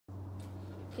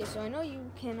Okay, so I know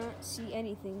you cannot see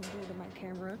anything due to my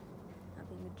camera not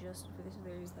being adjusted for this.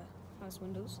 There's the house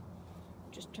windows.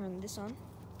 Just turn this on.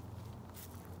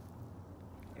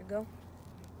 There you go.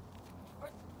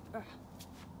 I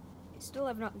still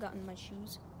have not gotten my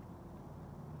shoes.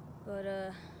 But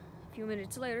a few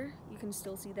minutes later, you can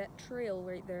still see that trail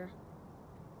right there.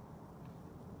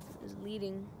 It is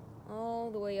leading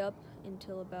all the way up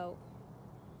until about...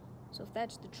 So if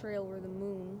that's the trail where the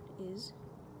moon is,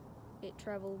 it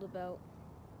traveled about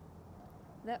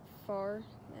that far,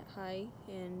 that high,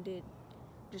 and it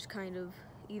just kind of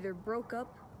either broke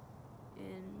up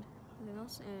and everything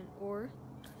else, or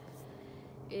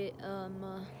it I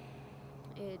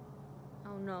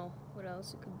don't know what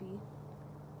else it could be.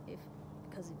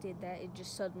 Because it did that, it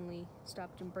just suddenly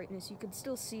stopped in brightness. You could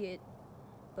still see it,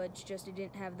 but it's just it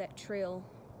didn't have that trail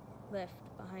left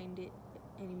behind it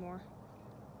anymore.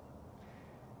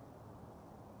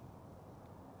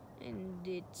 And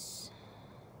it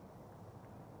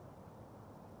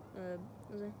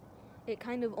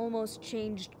kind of almost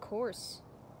changed course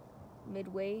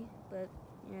midway, but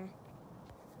yeah.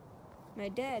 My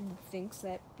dad thinks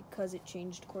that because it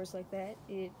changed course like that,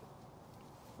 it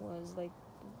was like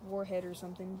warhead or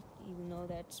something, even though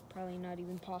that's probably not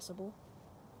even possible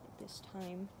at this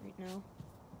time right now.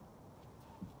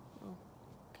 Well,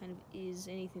 kind of is,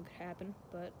 anything could happen,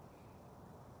 but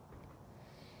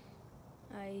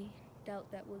I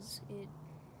doubt that was it.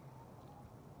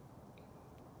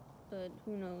 But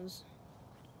who knows?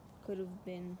 Could have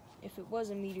been, if it was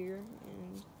a meteor,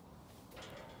 and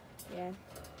yeah,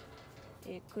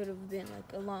 it could have been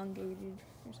like elongated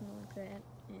or something like that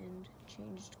and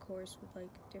changed course with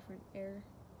like different air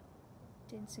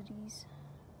densities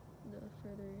the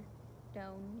further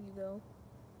down you go.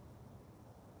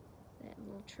 That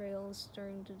little trail is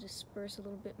starting to disperse a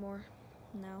little bit more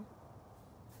now.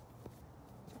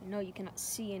 I know you cannot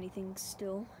see anything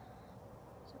still.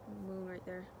 There's a moon right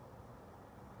there.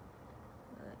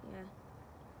 But yeah.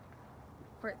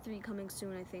 Part 3 coming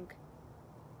soon, I think.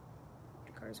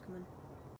 The car's coming.